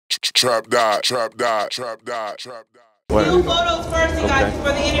Still photos first, you guys,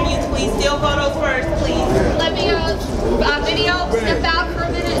 for the interviews, please. Still photos first, please. Let me video step out for a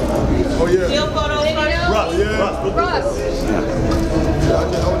minute. Oh yeah. Still photos first. Russ. Russ.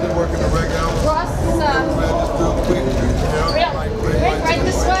 I was just working the reg out. Russ. Right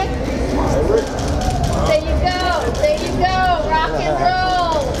this way. There you go. There you go. Rock and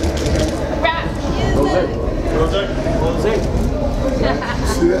roll. Rock music.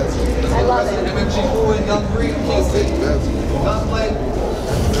 I love it.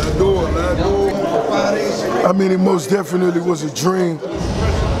 I mean, it most definitely was a dream.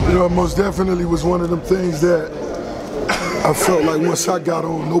 You know, it most definitely was one of them things that I felt like once I got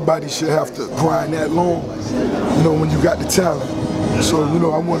on, nobody should have to grind that long, you know, when you got the talent. So, you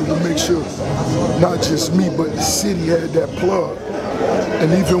know, I wanted to make sure not just me, but the city had that plug.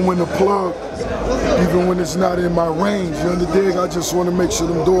 And even when the plug, even when it's not in my range, you know the dig, I just want to make sure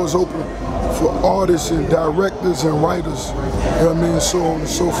them doors open for artists and directors and writers, you know what I mean, so on and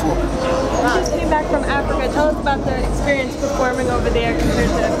so forth. You just came back from Africa. Tell us about the experience performing over there compared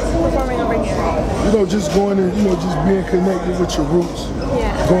to performing over here. You know, just going and, you know, just being connected with your roots.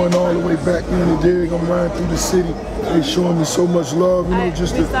 Yeah. Going all the way back in the dig. I'm riding through the city. They showing me so much love, you know, We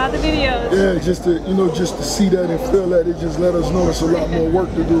saw the videos. Yeah, just to, you know, just to see that and feel that, it just let us know it's a lot more work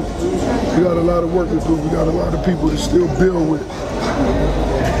to do. We got a lot of work to do. We got a lot of people to still build with.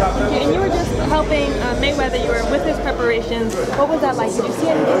 And you were just helping Mayweather. You were with his preparations. What was that like? Did you see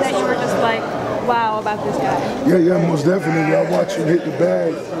anything that you were just like, wow, about this guy? Yeah, most definitely. I watched him hit the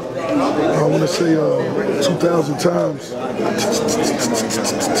bag, I want to say 2,000 times.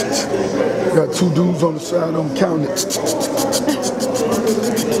 Got two dudes on the side of him counting it.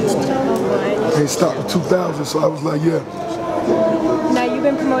 They stopped at 2,000, so I was like, yeah. Now you've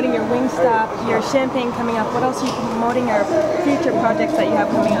been promoting your Wingstop, your champagne coming up. What else are you promoting, your future projects that you have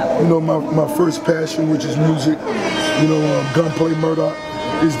coming up? You know, my first passion, which is music. You know, Gunplay Murdoch,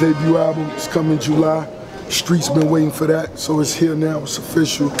 his debut album is coming July. Street's been waiting for that, so it's here now, it's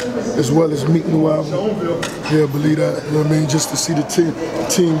official, as well as Meek new album. Yeah, believe that, you know what I mean? Just to see the team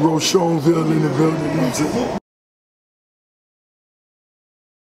grow, Seanville in the building, you know what I'm saying?